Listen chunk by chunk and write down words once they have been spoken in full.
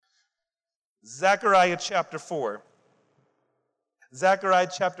Zechariah chapter 4. Zechariah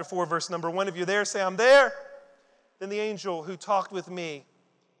chapter 4, verse number 1. If you're there, say, I'm there. Then the angel who talked with me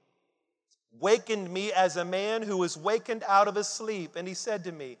wakened me as a man who is wakened out of his sleep. And he said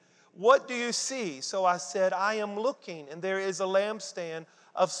to me, what do you see? So I said, I am looking, and there is a lampstand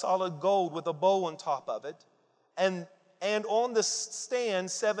of solid gold with a bowl on top of it. And on the stand,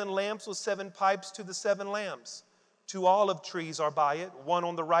 7 lamps with 7 pipes to the 7 lamps. 2 olive trees are by it, one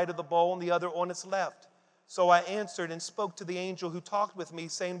on the right of the bowl and the other on its left. So I answered and spoke to the angel who talked with me,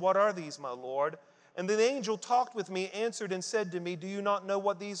 saying, what are these, my Lord? And the angel talked with me, answered and said to me, do you not know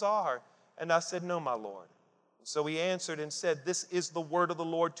what these are? And I said, no, my Lord. So he answered and said, this is the word of the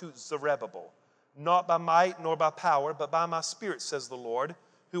Lord to Zerubbabel, not by might nor by power, but by my spirit, says the Lord.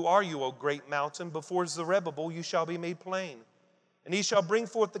 Who are you, O great mountain? Before Zerubbabel you shall be made plain. And he shall bring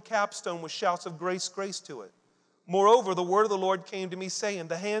forth the capstone with shouts of grace, grace to it. Moreover, the word of the Lord came to me, saying,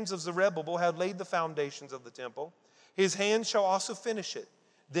 the hands of Zerubbabel have laid the foundations of the temple. His hands shall also finish it.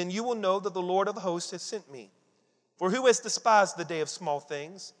 Then you will know that the Lord of hosts has sent me. For who has despised the day of small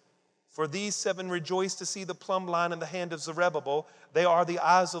things? For these 7 rejoice to see the plumb line in the hand of Zerubbabel. They are the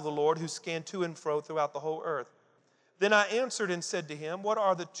eyes of the Lord who scan to and fro throughout the whole earth. Then I answered and said to him, what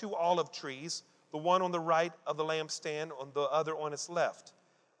are the 2 olive trees, the one on the right of the lampstand, on the other on its left?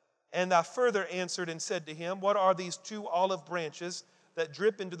 And I further answered and said to him, what are these 2 olive branches that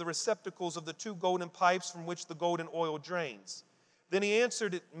drip into the receptacles of the 2 golden pipes from which the golden oil drains? Then he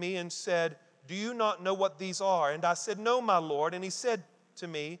answered me and said, do you not know what these are? And I said, no, my Lord. And he said to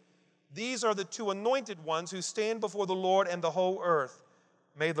me, these are the 2 anointed ones who stand before the Lord and the whole earth.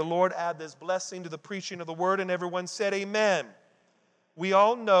 May the Lord add this blessing to the preaching of the word. And everyone said, amen. We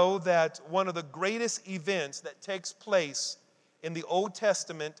all know that one of the greatest events that takes place in the Old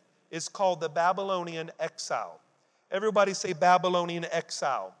Testament is called the Babylonian exile. Everybody say Babylonian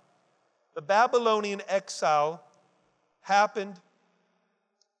exile. The Babylonian exile happened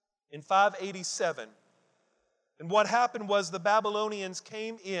in 587. And what happened was the Babylonians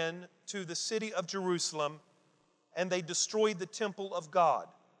came in to the city of Jerusalem and they destroyed the temple of God.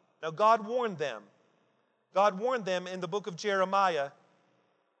 Now God warned them. God warned them in the book of Jeremiah.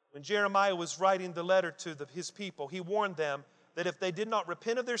 When Jeremiah was writing the letter to his people, he warned them that if they did not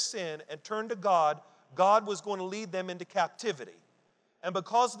repent of their sin and turn to God, God was going to lead them into captivity. And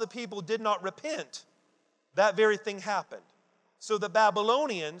because the people did not repent, that very thing happened. So the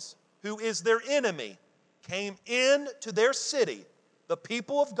Babylonians, who is their enemy, came into their city, the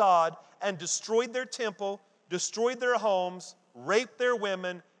people of God, and destroyed their temple, destroyed their homes, raped their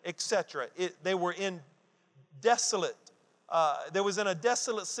women, etc. They were in desolate. There was in a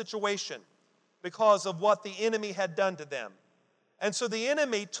desolate situation because of what the enemy had done to them. And so the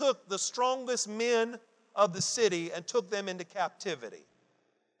enemy took the strongest men of the city and took them into captivity.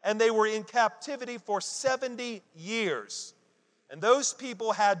 And they were in captivity for 70 years. And those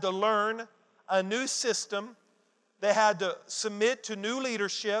people had to learn a new system. They had to submit to new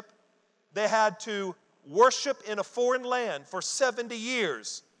leadership. They had to worship in a foreign land for 70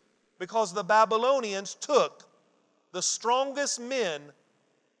 years because the Babylonians took the strongest men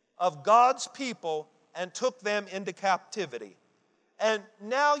of God's people and took them into captivity. And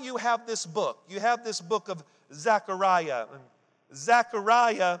now you have this book. You have this book of Zechariah.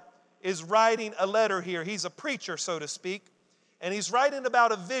 Zechariah is writing a letter here. He's a preacher, so to speak. And he's writing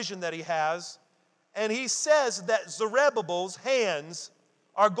about a vision that he has. And he says that Zerubbabel's hands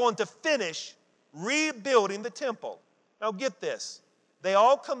are going to finish rebuilding the temple. Now get this. They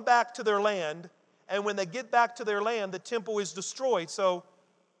all come back to their land. And when they get back to their land, the temple is destroyed. So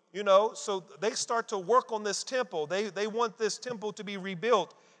they start to work on this temple. They want this temple to be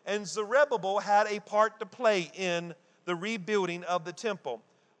rebuilt. And Zerubbabel had a part to play in the rebuilding of the temple.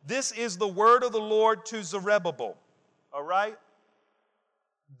 This is the word of the Lord to Zerubbabel. All right?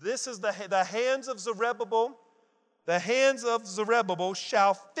 This is the hands of Zerubbabel. The hands of Zerubbabel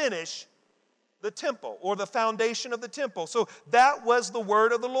shall finish the temple, or the foundation of the temple. So that was the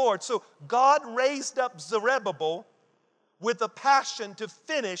word of the Lord. So God raised up Zerubbabel with a passion to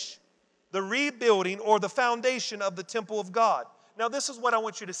finish the rebuilding or the foundation of the temple of God. Now this is what I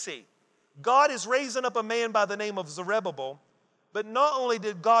want you to see. God is raising up a man by the name of Zerubbabel, but not only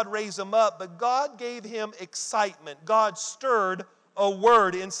did God raise him up, but God gave him excitement. God stirred a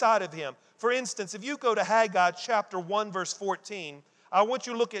word inside of him. For instance, if you go to Haggai chapter 1 verse 14, I want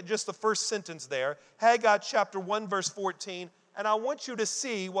you to look at just the first sentence there. Haggai chapter 1 verse 14, and I want you to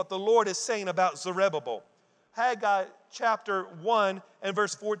see what the Lord is saying about Zerubbabel. Haggai chapter 1 and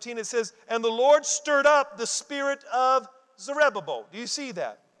verse 14, it says, and the Lord stirred up the spirit of Zerubbabel. Do you see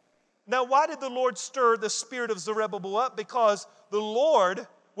that? Now, why did the Lord stir the spirit of Zerubbabel up? Because the Lord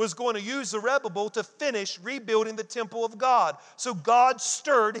was going to use Zerubbabel to finish rebuilding the temple of God. So God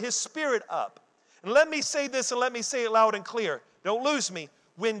stirred his spirit up. And let me say this, and let me say it loud and clear. Don't lose me.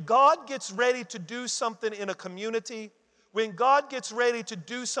 When God gets ready to do something in a community, when God gets ready to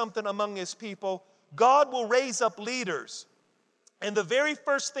do something among his people, God will raise up leaders. And the very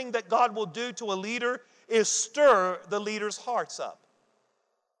first thing that God will do to a leader is stir the leader's hearts up.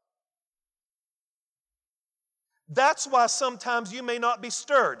 That's why sometimes you may not be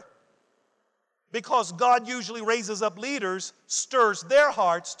stirred, because God usually raises up leaders, stirs their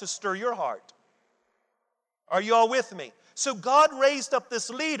hearts to stir your heart. Are you all with me? So God raised up this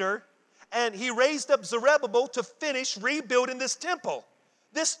leader, and he raised up Zerubbabel to finish rebuilding this temple.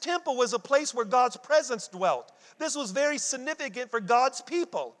 This temple was a place where God's presence dwelt. This was very significant for God's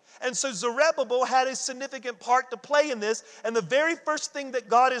people. And so Zerubbabel had a significant part to play in this. And the very first thing that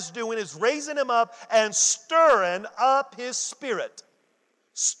God is doing is raising him up and stirring up his spirit,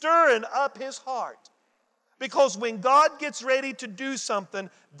 stirring up his heart. Because when God gets ready to do something,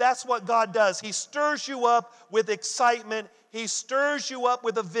 that's what God does. He stirs you up with excitement. He stirs you up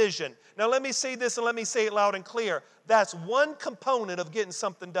with a vision. Now let me say this, and let me say it loud and clear. That's one component of getting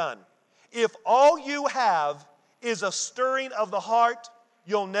something done. If all you have is a stirring of the heart,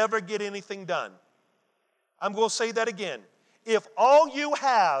 you'll never get anything done. I'm going to say that again. If all you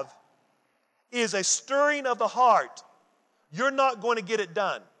have is a stirring of the heart, you're not going to get it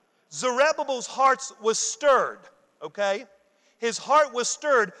done. Zerubbabel's heart was stirred, okay? His heart was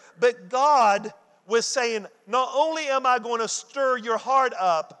stirred, but God was saying, not only am I going to stir your heart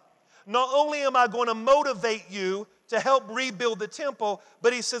up, not only am I going to motivate you to help rebuild the temple,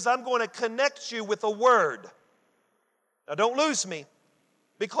 but he says, I'm going to connect you with a word. Now don't lose me,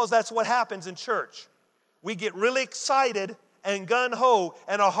 because that's what happens in church. We get really excited and gung-ho,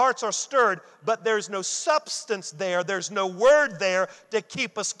 and our hearts are stirred, but there's no substance there, there's no word there to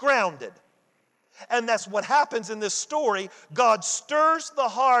keep us grounded. And that's what happens in this story. God stirs the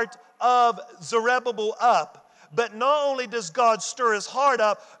heart of Zerubbabel up, but not only does God stir his heart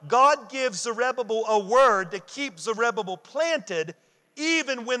up, God gives Zerubbabel a word to keep Zerubbabel planted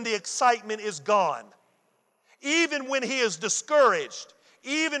even when the excitement is gone, even when he is discouraged.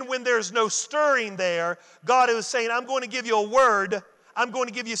 Even when there's no stirring there, God is saying, I'm going to give you a word. I'm going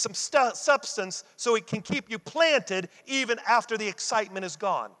to give you some substance so it can keep you planted even after the excitement is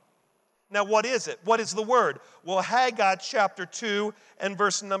gone. Now, what is it? What is the word? Well, Haggai chapter 2 and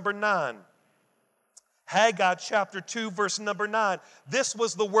verse number 9. Haggai chapter 2, verse number 9. This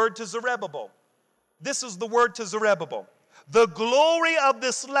was the word to Zerubbabel. This is the word to Zerubbabel. The glory of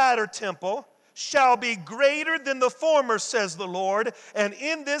this latter temple shall be greater than the former, says the Lord, and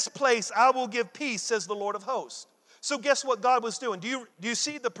in this place I will give peace, says the Lord of hosts. So guess what God was doing? Do you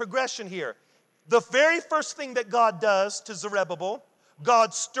see the progression here? The very first thing that God does to Zerubbabel,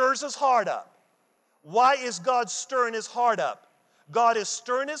 God stirs his heart up. Why is God stirring his heart up? God is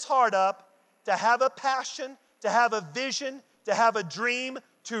stirring his heart up to have a passion, to have a vision, to have a dream,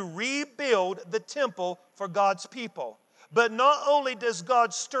 to rebuild the temple for God's people. But not only does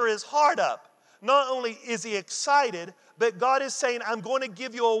God stir his heart up, not only is he excited, but God is saying, I'm going to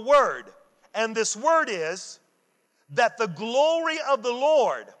give you a word. And this word is that the glory of the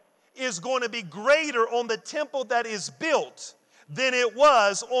Lord is going to be greater on the temple that is built than it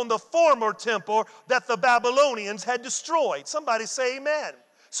was on the former temple that the Babylonians had destroyed. Somebody say amen.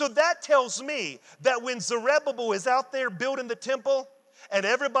 So that tells me that when Zerubbabel is out there building the temple and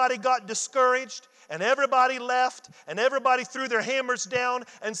everybody got discouraged, and everybody left, and everybody threw their hammers down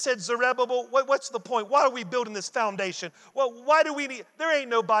and said, Zerubbabel, what's the point? Why are we building this foundation? Well, why do we need, there ain't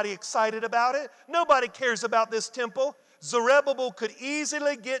nobody excited about it. Nobody cares about this temple. Zerubbabel could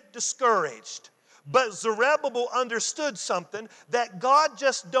easily get discouraged. But Zerubbabel understood something, that God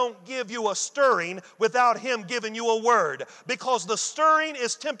just don't give you a stirring without him giving you a word. Because the stirring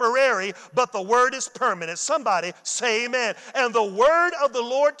is temporary, but the word is permanent. Somebody say amen. And the word of the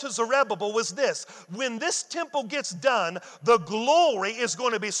Lord to Zerubbabel was this: when this temple gets done, the glory is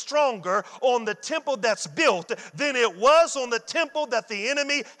going to be stronger on the temple that's built than it was on the temple that the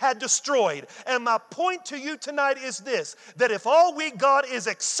enemy had destroyed. And my point to you tonight is this, that if all we got is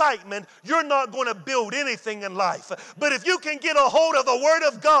excitement, you're not going to build anything in life. But if you can get a hold of the Word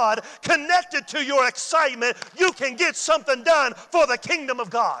of God connected to your excitement, you can get something done for the kingdom of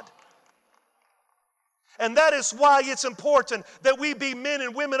God. And that is why it's important that we be men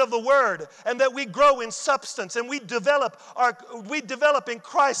and women of the Word, and that we grow in substance, and we develop in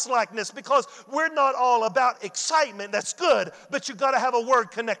Christ-likeness, because we're not all about excitement. That's good, but you got to have a word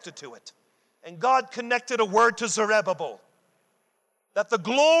connected to it. And God connected a word to Zerubbabel. that the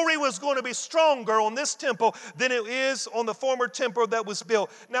glory was going to be stronger on this temple than it is on the former temple that was built.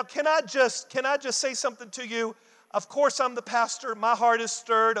 Now, can I just say something to you? Of course, I'm the pastor. My heart is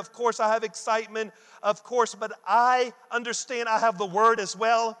stirred. Of course, I have excitement. Of course, but I understand I have the word as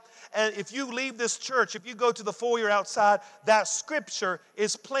well. And if you leave this church, if you go to the foyer outside, that scripture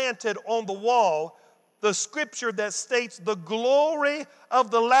is planted on the wall. The scripture that states the glory of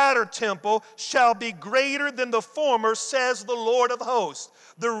the latter temple shall be greater than the former, says the Lord of hosts.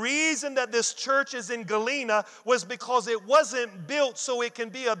 The reason that this church is in Galena was because it wasn't built so it can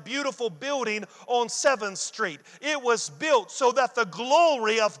be a beautiful building on 7th Street. It was built so that the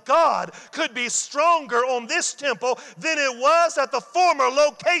glory of God could be stronger on this temple than it was at the former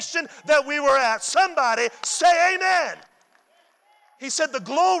location that we were at. Somebody say amen. He said the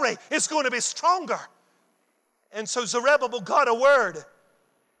glory is going to be stronger. And so Zerubbabel got a word.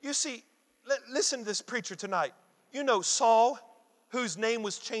 You see, listen to this preacher tonight. You know Saul, whose name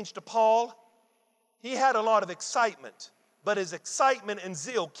was changed to Paul? He had a lot of excitement, but his excitement and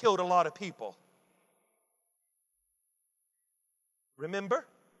zeal killed a lot of people. Remember?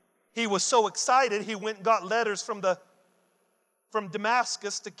 He was so excited, he went and got letters from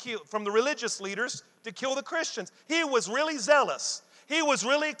Damascus from the religious leaders to kill the Christians. He was really zealous. He was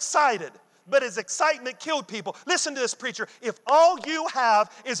really excited. But his excitement killed people. Listen to this, preacher. If all you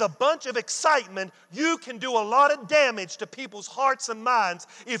have is a bunch of excitement, you can do a lot of damage to people's hearts and minds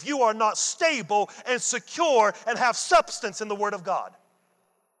if you are not stable and secure and have substance in the Word of God.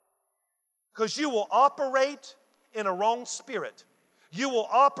 Because you will operate in a wrong spirit. You will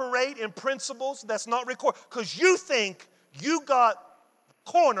operate in principles that's not recorded. Because you think you got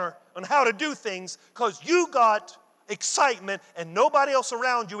corner on how to do things because you got excitement and nobody else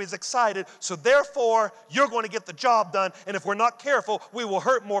around you is excited, so therefore you're going to get the job done, and if we're not careful, we will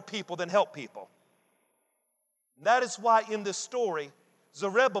hurt more people than help people. That is why in this story,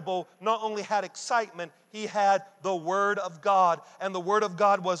 Zerubbabel not only had excitement, he had the Word of God, and the Word of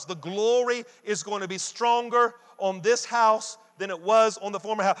God was the glory is going to be stronger on this house than it was on the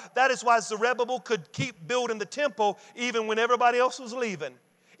former house. That is why Zerubbabel could keep building the temple even when everybody else was leaving.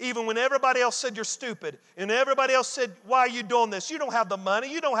 Even when everybody else said you're stupid, and everybody else said, why are you doing this? You don't have the money,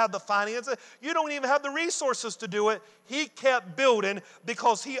 you don't have the finances, you don't even have the resources to do it. He kept building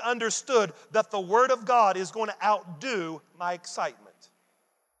because he understood that the Word of God is going to outdo my excitement.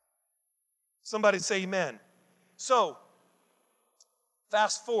 Somebody say amen. So,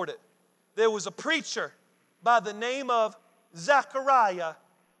 fast forward it. There was a preacher by the name of Zechariah.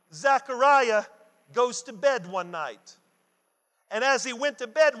 Zechariah goes to bed one night. And as he went to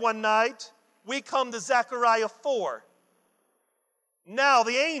bed one night, we come to Zechariah 4. Now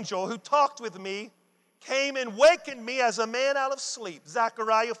the angel who talked with me came and wakened me as a man out of sleep.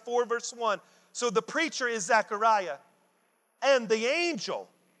 Zechariah 4 verse 1. So the preacher is Zechariah. And the angel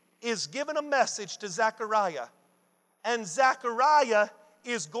is giving a message to Zechariah. And Zechariah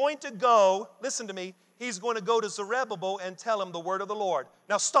is going to go, listen to me, he's going to go to Zerubbabel and tell him the word of the Lord.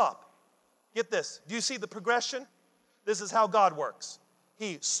 Now stop. Get this. Do you see the progression? This is how God works.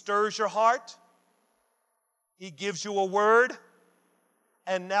 He stirs your heart. He gives you a word.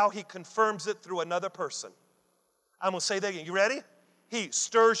 And now he confirms it through another person. I'm going to say that again. You ready? He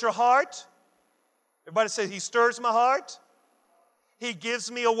stirs your heart. Everybody say, he stirs my heart. He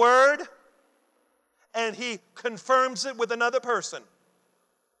gives me a word. And he confirms it with another person.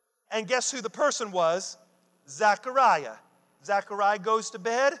 And guess who the person was? Zechariah. Zechariah goes to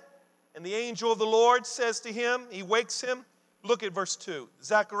bed. And the angel of the Lord says to him, he wakes him. Look at verse 2.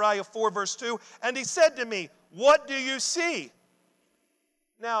 Zechariah 4 verse 2. And he said to me, what do you see?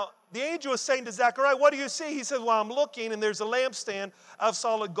 Now, the angel is saying to Zechariah, what do you see? He says, well, I'm looking, and there's a lampstand of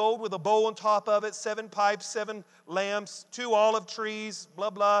solid gold with a bowl on top of it, 7 pipes, 7 lamps, 2 olive trees,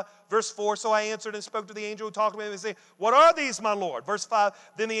 blah, blah. Verse 4, so I answered and spoke to the angel who talked with me and said, what are these, my Lord? Verse 5,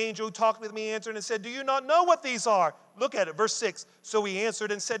 then the angel who talked with me answered and said, do you not know what these are? Look at it, verse 6. So he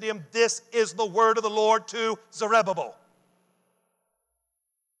answered and said to him, this is the word of the Lord to Zerubbabel.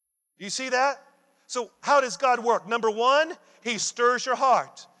 Do you see that? So how does God work? Number 1, he stirs your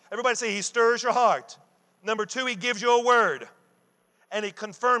heart. Everybody say, he stirs your heart. Number 2, he gives you a word. And he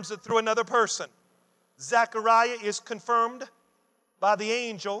confirms it through another person. Zechariah is confirmed by the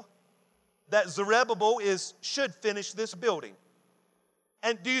angel that Zerubbabel should finish this building.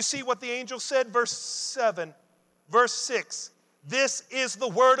 And do you see what the angel said? Verse 7, verse 6. This is the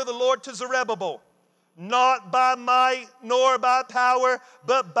word of the Lord to Zerubbabel. Not by might nor by power,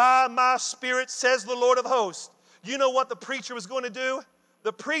 but by my Spirit, says the Lord of hosts. You know what the preacher was going to do?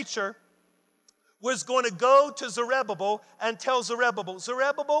 The preacher was going to go to Zerubbabel and tell Zerubbabel,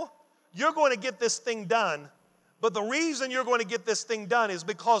 Zerubbabel, you're going to get this thing done, But the reason you're going to get this thing done is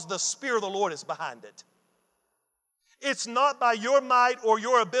because the Spirit of the Lord is behind it. It's not by your might or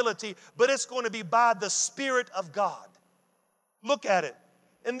your ability, but it's going to be by the Spirit of God. Look at it.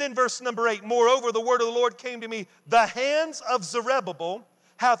 And then verse number 8, moreover, the word of the Lord came to me, the hands of Zerubbabel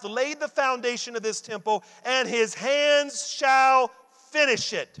hath laid the foundation of this temple, and his hands shall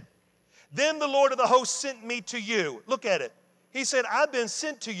finish it. Then the Lord of the hosts sent me to you. Look at it. He said, I've been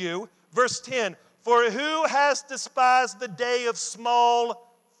sent to you. Verse 10, for who has despised the day of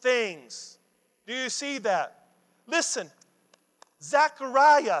small things? Do you see that? Listen,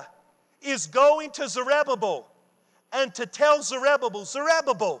 Zechariah is going to Zerubbabel and to tell Zerubbabel,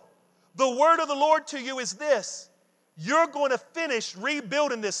 Zerubbabel, the word of the Lord to you is this. You're going to finish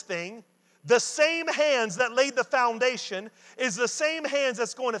rebuilding this thing. The same hands that laid the foundation is the same hands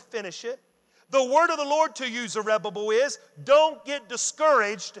that's going to finish it. The word of the Lord to you, Zerubbabel, is don't get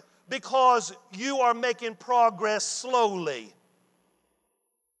discouraged because you are making progress slowly.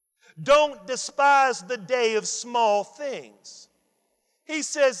 Don't despise the day of small things. He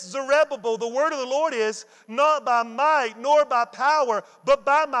says, Zerubbabel, the word of the Lord is, not by might nor by power, but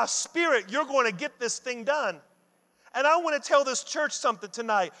by my Spirit, you're going to get this thing done. And I want to tell this church something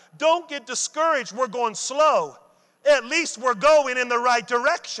tonight. Don't get discouraged. We're going slow. At least we're going in the right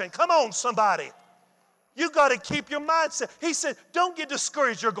direction. Come on, somebody. You got to keep your mindset. He said, don't get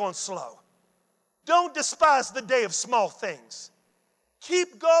discouraged. You're going slow. Don't despise the day of small things.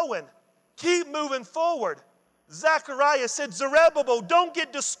 Keep going. Keep moving forward. Zechariah said, Zerubbabel, don't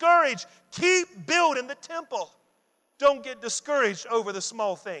get discouraged. Keep building the temple. Don't get discouraged over the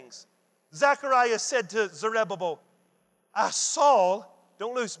small things. Zechariah said to Zerubbabel, I saw,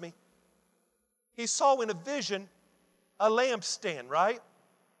 don't lose me, he saw in a vision a lampstand, right?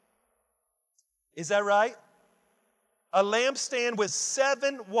 Is that right? A lampstand with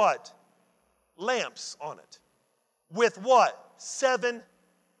 7 what? Lamps on it. With what? 7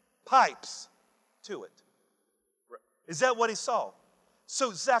 pipes to it. Is that what he saw?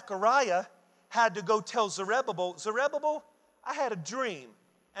 So Zechariah had to go tell Zerubbabel, Zerubbabel, I had a dream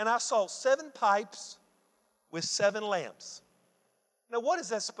and I saw 7 pipes with 7 lamps. Now, what is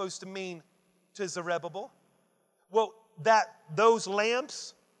that supposed to mean to Zerubbabel? Well, those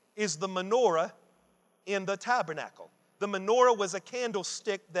lamps is the menorah in the tabernacle. The menorah was a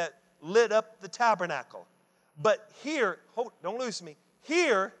candlestick that lit up the tabernacle. But here, don't lose me,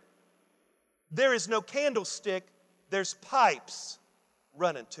 here, there is no candlestick, there's pipes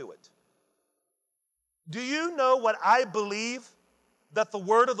running to it. Do you know what I believe that the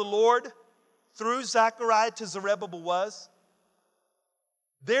word of the Lord through Zechariah to Zerubbabel was?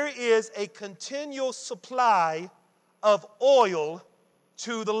 There is a continual supply of oil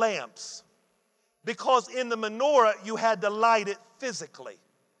to the lamps. Because in the menorah, you had to light it physically.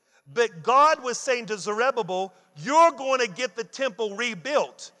 But God was saying to Zerubbabel, you're going to get the temple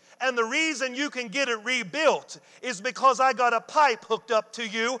rebuilt. And the reason you can get it rebuilt is because I got a pipe hooked up to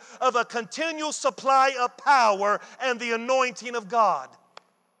you of a continual supply of power and the anointing of God.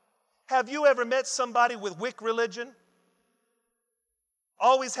 Have you ever met somebody with wick religion?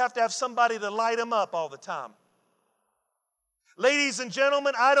 Always have to have somebody to light them up all the time. Ladies and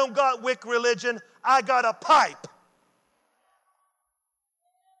gentlemen, I don't got wick religion, I got a pipe.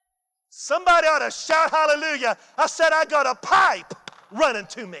 Somebody ought to shout hallelujah. I said I got a pipe running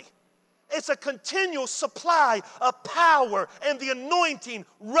to me. It's a continual supply of power and the anointing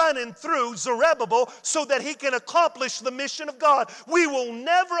running through Zerubbabel so that he can accomplish the mission of God. We will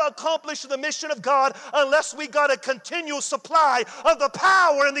never accomplish the mission of God unless we got a continual supply of the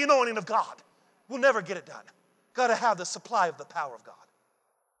power and the anointing of God. We'll never get it done. Got to have the supply of the power of God.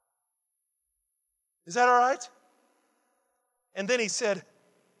 Is that all right? And then he said,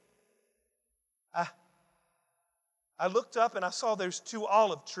 I looked up and I saw there's 2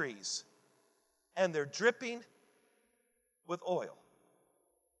 olive trees and they're dripping with oil.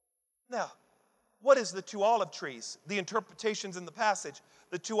 Now, what is the 2 olive trees? The interpretations in the passage,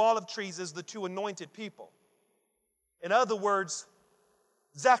 the 2 olive trees is the 2 anointed people. In other words,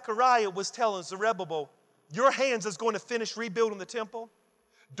 Zechariah was telling Zerubbabel, your hands is going to finish rebuilding the temple.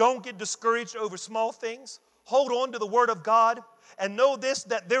 Don't get discouraged over small things. Hold on to the word of God and know this,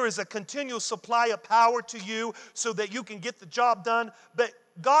 that there is a continual supply of power to you so that you can get the job done. But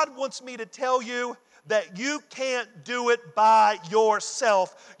God wants me to tell you that you can't do it by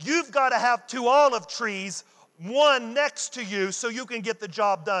yourself. You've got to have 2 olive trees, one next to you so you can get the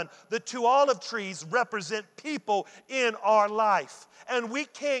job done. The 2 olive trees represent people in our life. And we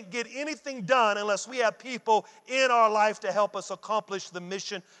can't get anything done unless we have people in our life to help us accomplish the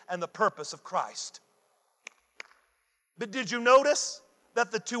mission and the purpose of Christ. But did you notice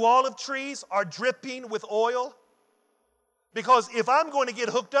that the 2 olive trees are dripping with oil? Because if I'm going to get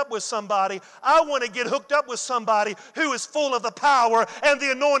hooked up with somebody, I want to get hooked up with somebody who is full of the power and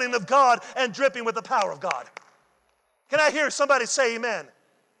the anointing of God and dripping with the power of God. Can I hear somebody say amen?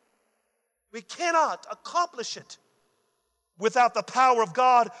 We cannot accomplish it without the power of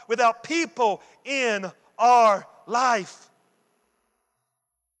God, without people in our life.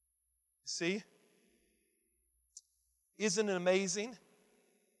 See? Isn't it amazing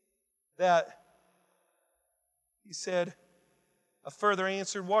that he said, a further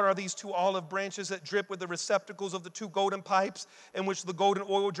answered, what are these two olive branches that drip with the receptacles of the two golden pipes in which the golden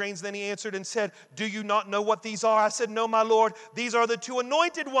oil drains? Then he answered and said, do you not know what these are? I said, no, my Lord. These are the two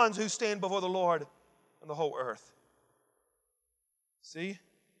anointed ones who stand before the Lord and the whole earth. See?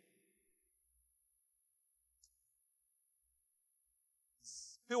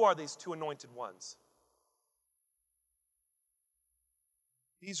 Who are these two anointed ones?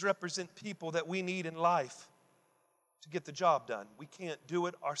 These represent people that we need in life to get the job done. We can't do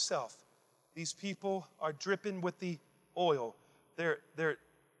it ourselves. These people are dripping with the oil.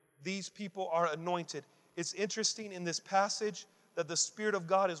 These people are anointed. It's interesting in this passage that the Spirit of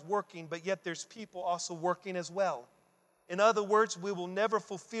God is working, but yet there's people also working as well. In other words, we will never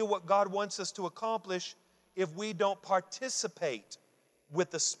fulfill what God wants us to accomplish if we don't participate with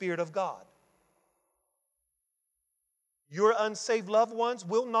the Spirit of God. Your unsaved loved ones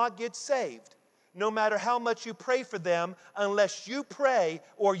will not get saved, no matter how much you pray for them, unless you pray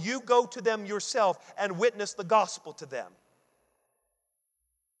or you go to them yourself and witness the gospel to them.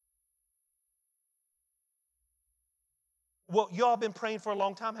 Well, y'all been praying for a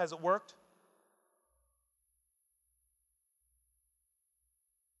long time. Has it worked?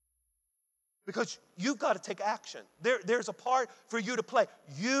 Because you've got to take action. There's a part for you to play.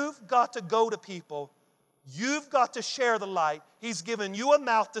 You've got to go to people. You've got to share the light. He's given you a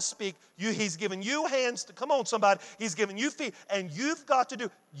mouth to speak. He's given you hands to, come on somebody, He's given you feet. And you've got to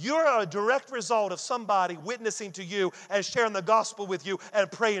you're a direct result of somebody witnessing to you and sharing the gospel with you and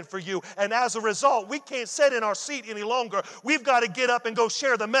praying for you. And as a result, we can't sit in our seat any longer. We've got to get up and go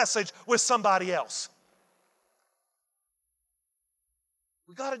share the message with somebody else.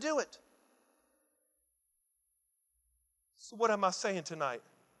 We've got to do it. So what am I saying tonight?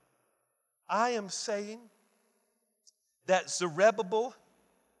 I am saying that Zerubbabel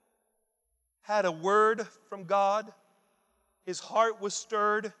had a word from God. His heart was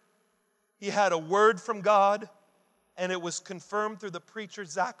stirred. He had a word from God, and it was confirmed through the preacher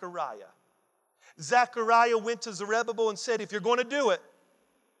Zechariah. Zechariah went to Zerubbabel and said, if you're going to do it,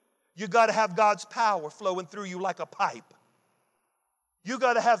 you got to have God's power flowing through you like a pipe. You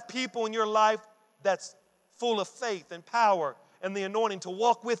got to have people in your life that's full of faith and power and the anointing to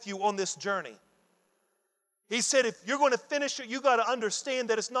walk with you on this journey. He said, if you're going to finish it, you got to understand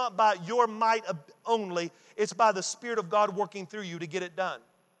that it's not by your might only, it's by the Spirit of God working through you to get it done.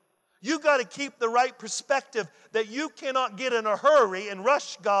 You got to keep the right perspective that you cannot get in a hurry and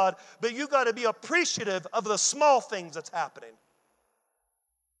rush God, but you got to be appreciative of the small things that's happening.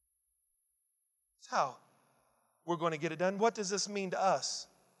 That's how we're going to get it done. What does this mean to us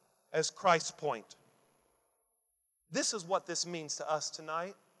as Christ's point? This is what this means to us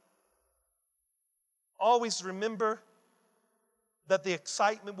tonight. Always remember that the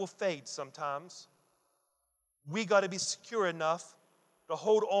excitement will fade sometimes. We got to be secure enough to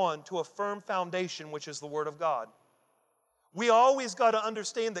hold on to a firm foundation, which is the Word of God. We always got to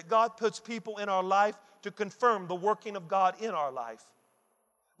understand that God puts people in our life to confirm the working of God in our life.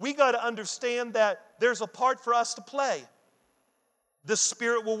 We got to understand that there's a part for us to play. The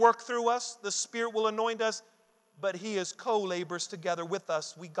Spirit will work through us. The Spirit will anoint us. But He is co-laborers together with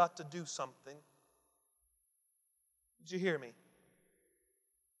us. We got to do something. Did you hear me?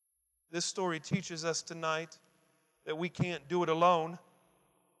 This story teaches us tonight that we can't do it alone.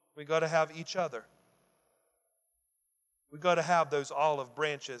 We got to have each other. We got to have those olive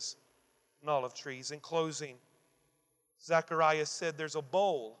branches and olive trees. In closing, Zechariah said there's a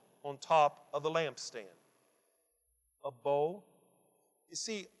bowl on top of the lampstand. A bowl. You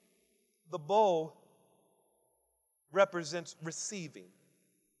see, the bowl represents receiving.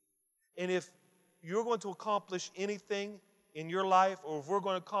 And if you're going to accomplish anything in your life, or if we're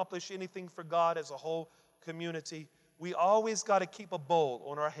going to accomplish anything for God as a whole community, we always got to keep a bowl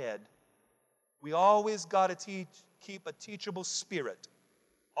on our head. We always got to keep a teachable spirit,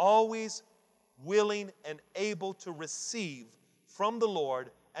 always willing and able to receive from the Lord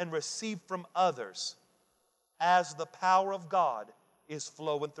and receive from others as the power of God is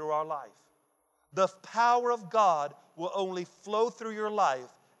flowing through our life. The power of God will only flow through your life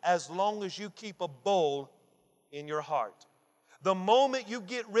as long as you keep a bowl in your heart. The moment you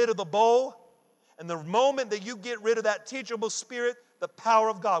get rid of the bowl And the moment that you get rid of that teachable spirit, the power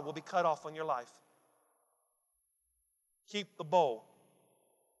of God will be cut off on your life. Keep the bowl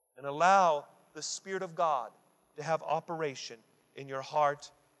and allow the Spirit of God to have operation in your heart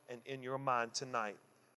and in your mind tonight.